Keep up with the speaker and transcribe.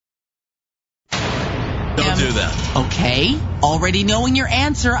do that. Okay. Already knowing your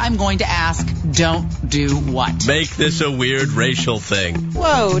answer, I'm going to ask, don't do what? Make this a weird racial thing.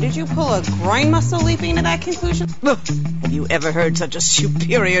 Whoa, did you pull a groin muscle leaping to that conclusion? Have you ever heard such a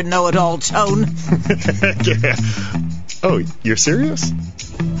superior know-it-all tone? Yeah. Oh, you're serious?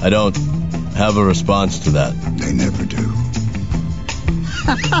 I don't have a response to that. They never do.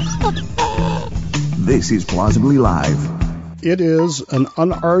 This is Plausibly Live. It is an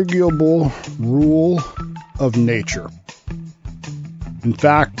unarguable rule of nature. In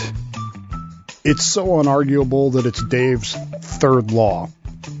fact, it's so unarguable that it's Dave's third law.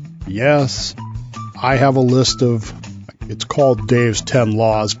 Yes, I have a list of, it's called Dave's 10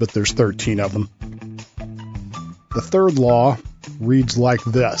 laws, but there's 13 of them. The third law reads like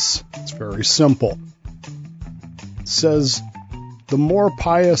this. It's very simple. It says, the more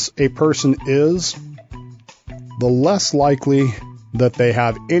pious a person is, the less likely that they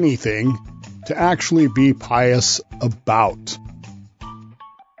have anything to actually be pious about.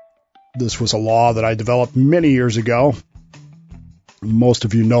 This was a law that I developed many years ago. Most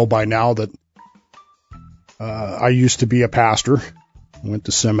of you know by now that I used to be a pastor. I went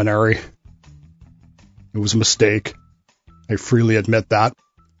to seminary. It was a mistake. I freely admit that.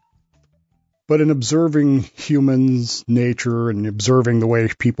 But in observing humans' nature and observing the way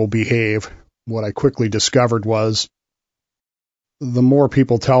people behave, what I quickly discovered was the more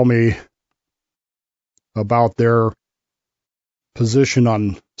people tell me about their position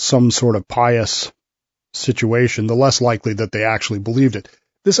on some sort of pious situation, the less likely that they actually believed it.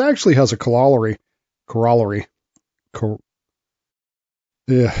 This actually has a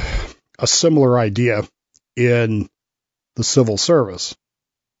a similar idea in the civil service,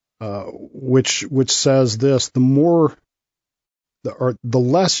 which says this: the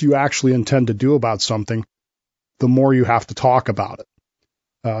less you actually intend to do about something, the more you have to talk about it,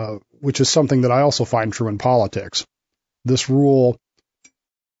 which is something that I also find true in politics. This rule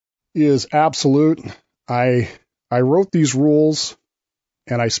is absolute. I wrote these rules,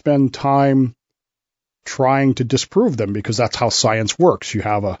 and I spend time trying to disprove them because that's how science works. You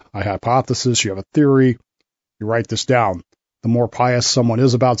have a hypothesis, you have a theory, you write this down. The more pious someone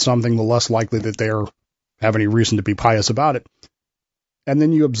is about something, the less likely that they have any reason to be pious about it. And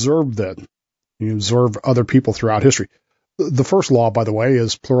then you observe that. You observe other people throughout history. The first law, by the way,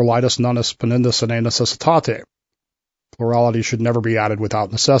 is pluralitas non est penendus sine necessitate. Plurality should never be added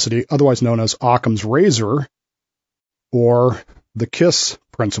without necessity, otherwise known as Occam's razor, or the KISS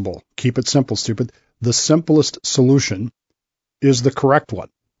principle. Keep it simple, stupid. The simplest solution is the correct one.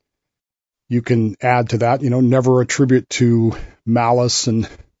 You can add to that, never attribute to malice and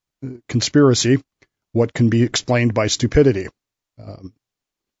conspiracy what can be explained by stupidity.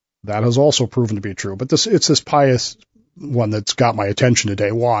 That has also proven to be true. But it's this pious one that's got my attention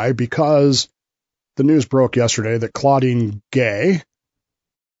today. Why? Because the news broke yesterday that Claudine Gay,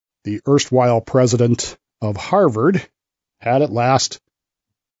 the erstwhile president of Harvard, had at last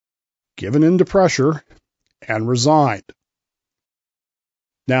given in to pressure and resigned.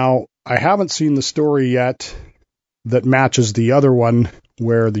 Now, I haven't seen the story yet that matches the other one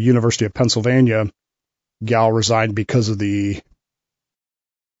where the University of Pennsylvania gal resigned because of the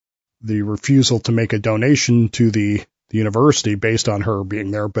refusal to make a donation to the university based on her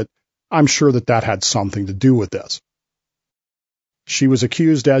being there, but I'm sure that had something to do with this. She was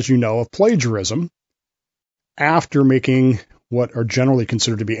accused, as you know, of plagiarism after making what are generally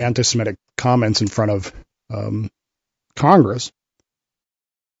considered to be anti-Semitic comments in front of Congress.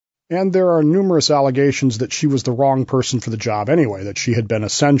 And there are numerous allegations that she was the wrong person for the job anyway, that she had been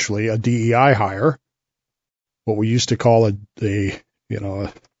essentially a DEI hire, what we used to call a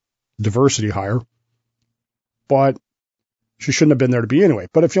diversity hire, but she shouldn't have been there to be anyway.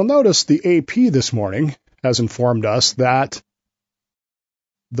 But if you'll notice, the AP this morning has informed us that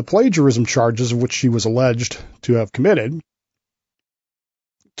the plagiarism charges of which she was alleged to have committed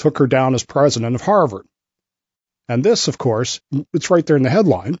took her down as president of Harvard. And this, of course, it's right there in the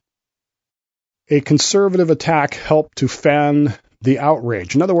headline. A conservative attack helped to fan the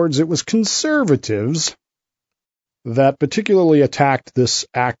outrage. In other words, it was conservatives that particularly attacked this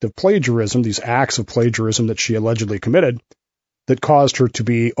act of plagiarism, these acts of plagiarism that she allegedly committed, that caused her to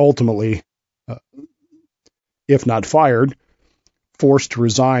be ultimately, if not fired, forced to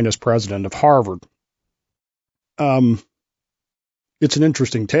resign as president of Harvard. It's an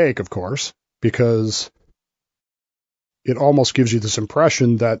interesting take, of course, because it almost gives you this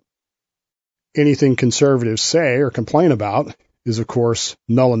impression that anything conservatives say or complain about is, of course,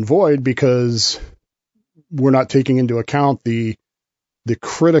 null and void because we're not taking into account the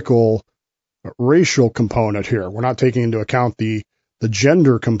critical racial component here. We're not taking into account the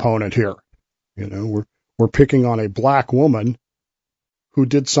gender component here. We're we're picking on a black woman who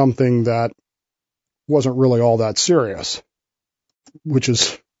did something that wasn't really all that serious, which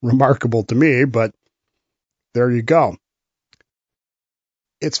is remarkable to me, but there you go.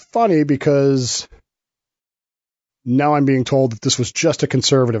 It's funny because now I'm being told that this was just a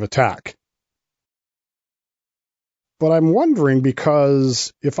conservative attack. But I'm wondering,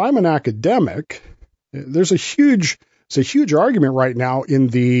 because if I'm an academic, there's a huge argument right now in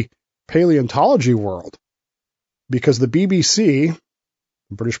the paleontology world, because the BBC,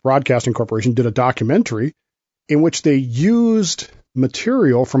 British Broadcasting Corporation, did a documentary in which they used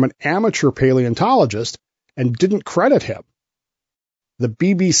material from an amateur paleontologist and didn't credit him. The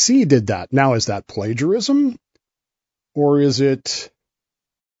BBC did that. Now, is that plagiarism? Or is it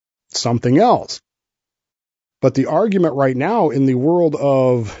something else? But the argument right now in the world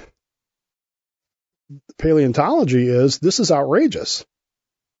of paleontology is this is outrageous.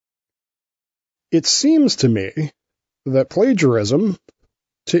 It seems to me that plagiarism,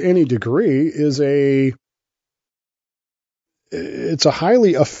 to any degree, it's a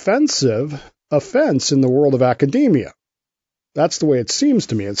highly offensive offense in the world of academia. That's the way it seems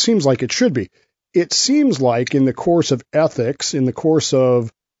to me. It seems like it should be. It seems like in the course of ethics, in the course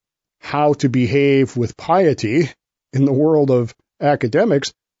of how to behave with piety in the world of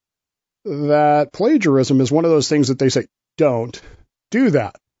academics, that plagiarism is one of those things that they say, don't do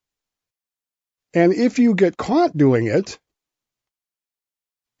that. And if you get caught doing it,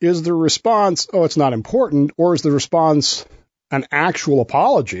 is the response, oh, it's not important, or is the response an actual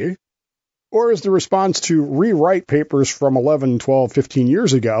apology, or is the response to rewrite papers from 11, 12, 15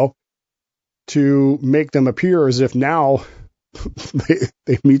 years ago to make them appear as if now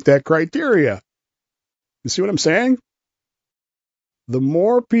they meet that criteria? You see what I'm saying? The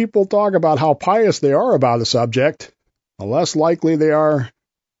more people talk about how pious they are about a subject, the less likely they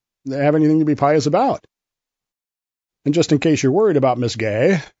have anything to be pious about. And just in case you're worried about Miss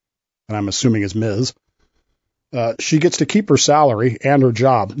Gay, and I'm assuming it's Ms., she gets to keep her salary and her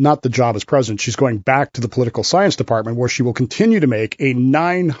job, not the job as president. She's going back to the political science department, where she will continue to make a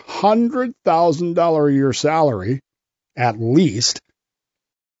 $900,000 a year salary, at least,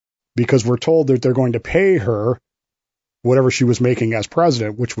 because we're told that they're going to pay her whatever she was making as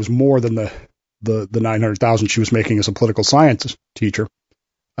president, which was more than the $900,000 she was making as a political science teacher.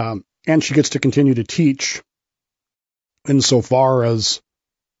 And she gets to continue to teach insofar as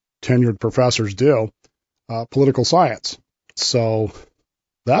tenured professors do, political science. So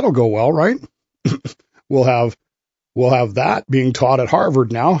that'll go well, right? We'll have that being taught at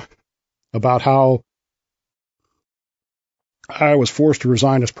Harvard now, about how I was forced to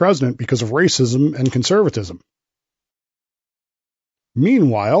resign as president because of racism and conservatism.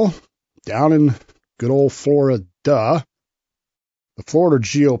 Meanwhile, down in good old Florida, the Florida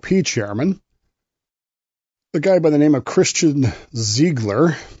GOP chairman, the guy by the name of Christian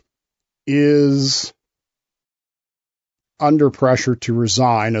Ziegler, is under pressure to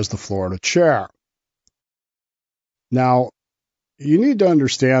resign as the Florida chair. Now, you need to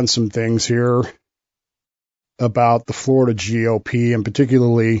understand some things here about the Florida GOP, and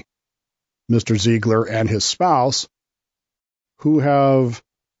particularly Mr. Ziegler and his spouse, who have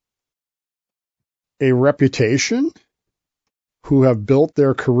a reputation, who have built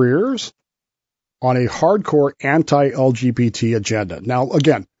their careers on a hardcore anti-LGBT agenda. Now,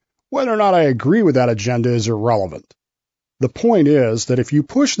 again, whether or not I agree with that agenda is irrelevant. The point is that if you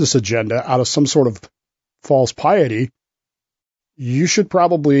push this agenda out of some sort of false piety, you should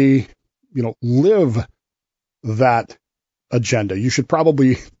probably, live that agenda. You should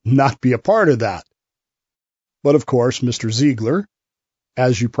probably not be a part of that. But of course, Mr. Ziegler,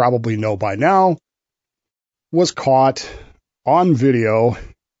 as you probably know by now, was caught on video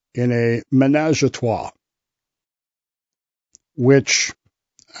in a menage a trois, which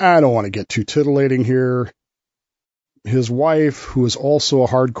I don't want to get too titillating here. His wife, who is also a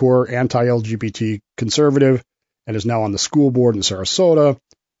hardcore anti-LGBT conservative and is now on the school board in Sarasota,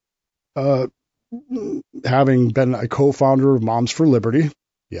 having been a co-founder of Moms for Liberty.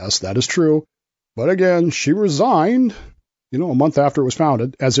 Yes, that is true. But again, she resigned, a month after it was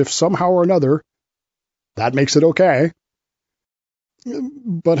founded, as if somehow or another that makes it okay,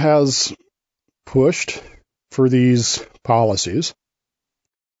 but has pushed for these policies.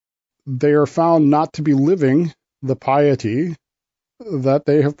 They are found not to be living the piety that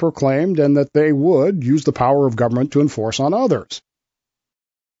they have proclaimed and that they would use the power of government to enforce on others.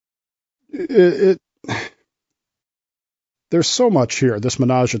 There's so much here. This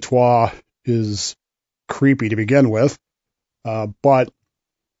menage a trois is creepy to begin with, but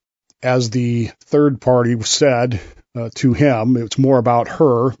as the third party said to him, it's more about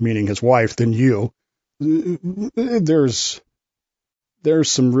her, meaning his wife, than you. there's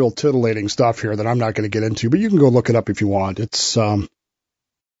some real titillating stuff here that I'm not going to get into, but you can go look it up if you want. It's the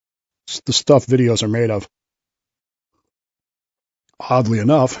stuff videos are made of. Oddly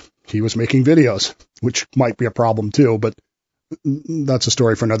enough, he was making videos, which might be a problem too, but that's a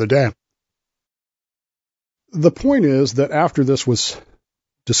story for another day. The point is that after this was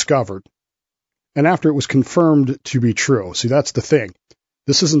discovered, and after it was confirmed to be true, see, that's the thing.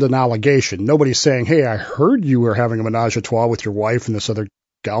 This isn't an allegation. Nobody's saying, hey, I heard you were having a menage a trois with your wife and this other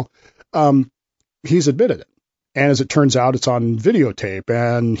gal. He's admitted it. And as it turns out, it's on videotape,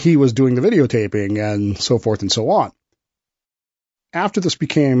 and he was doing the videotaping, and so forth and so on. After this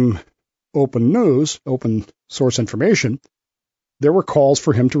became open news, open source information, there were calls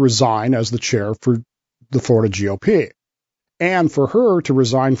for him to resign as the chair for the Florida GOP, and for her to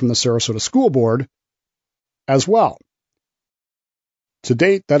resign from the Sarasota School Board as well. To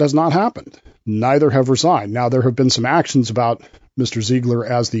date, that has not happened. Neither have resigned. Now, there have been some actions about Mr. Ziegler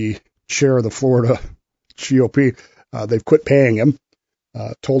as the chair of the Florida GOP. They've quit paying him,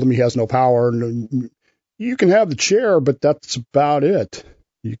 told him he has no power. You can have the chair, but that's about it.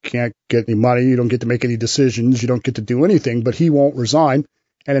 You can't get any money. You don't get to make any decisions. You don't get to do anything, but he won't resign.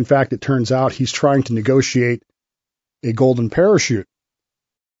 And in fact, it turns out he's trying to negotiate a golden parachute.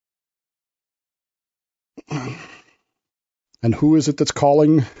 And who is it that's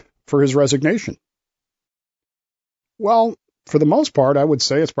calling for his resignation? Well, for the most part, I would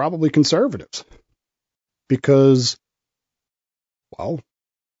say it's probably conservatives. Because, well,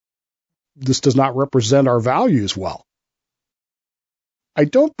 this does not represent our values well. I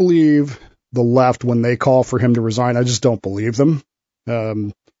don't believe the left when they call for him to resign. I just don't believe them.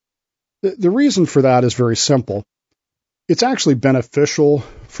 The reason for that is very simple. It's actually beneficial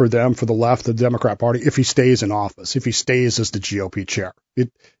for them, for the left, the Democrat Party, if he stays in office, if he stays as the GOP chair.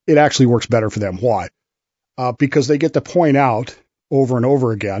 It actually works better for them. Why? Because they get to point out over and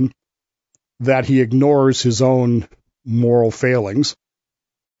over again that he ignores his own moral failings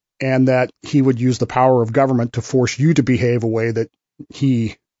and that he would use the power of government to force you to behave a way that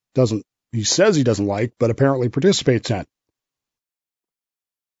he says he doesn't like, but apparently participates in.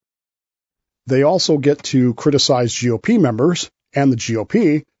 They also get to criticize GOP members and the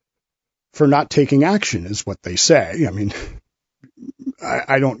GOP for not taking action, is what they say. I mean,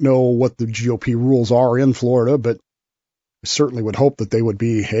 I don't know what the GOP rules are in Florida, but I certainly would hope that they would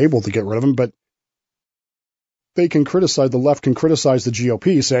be able to get rid of them. But they can criticize, the left can criticize the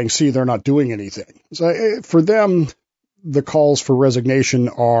GOP, saying, see, they're not doing anything. So for them, the calls for resignation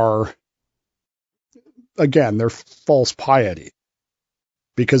are, again, they're false piety,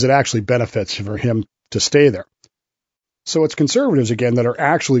 because it actually benefits for him to stay there. So it's conservatives, again, that are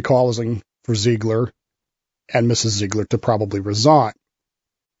actually calling for Ziegler and Mrs. Ziegler to probably resign.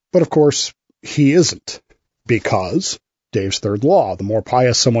 But of course, he isn't, because Dave's third law, the more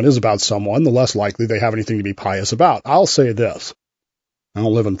pious someone is about someone, the less likely they have anything to be pious about. I'll say this. I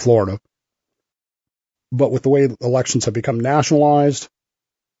don't live in Florida, but with the way elections have become nationalized,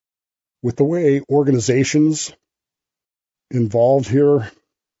 with the way organizations involved here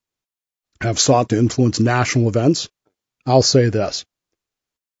have sought to influence national events, I'll say this.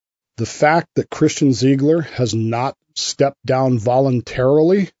 The fact that Christian Ziegler has not stepped down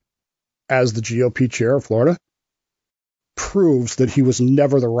voluntarily as the GOP chair of Florida proves that he was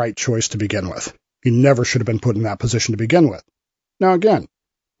never the right choice to begin with. He never should have been put in that position to begin with. Now, again,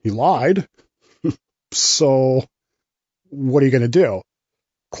 he lied. So what are you going to do?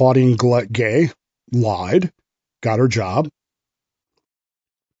 Claudine Gay lied, got her job,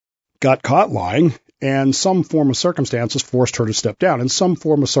 got caught lying, and some form of circumstances forced her to step down. And some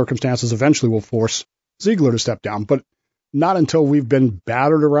form of circumstances eventually will force Ziegler to step down, but not until we've been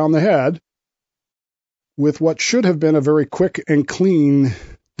battered around the head with what should have been a very quick and clean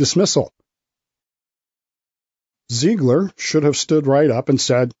dismissal. Ziegler should have stood right up and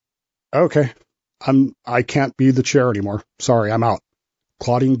said, okay, I can't be the chair anymore. Sorry, I'm out.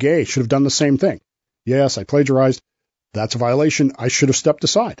 Claudine Gay should have done the same thing. Yes, I plagiarized. That's a violation. I should have stepped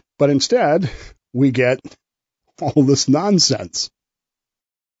aside. But instead, we get all this nonsense.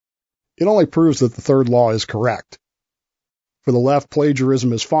 It only proves that the third law is correct. For the left,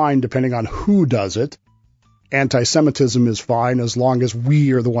 plagiarism is fine depending on who does it. Anti-Semitism is fine as long as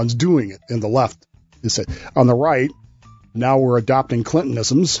we are the ones doing it. And the left is it. On the right, now we're adopting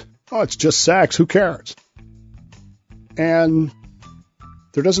Clintonisms. Oh, it's just sex. Who cares? And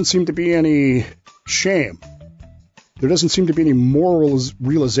there doesn't seem to be any shame. There doesn't seem to be any moral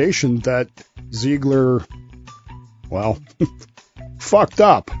realization that Ziegler, well, fucked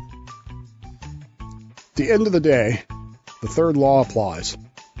up. At the end of the day, the third law applies.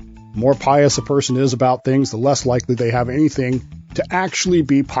 The more pious a person is about things, the less likely they have anything to actually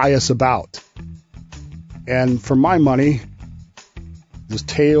be pious about. And for my money, the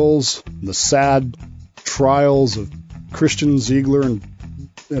tales, the sad trials of Christian Ziegler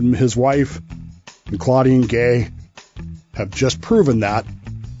and his wife and Claudine Gay have just proven that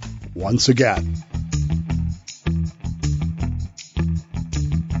once again.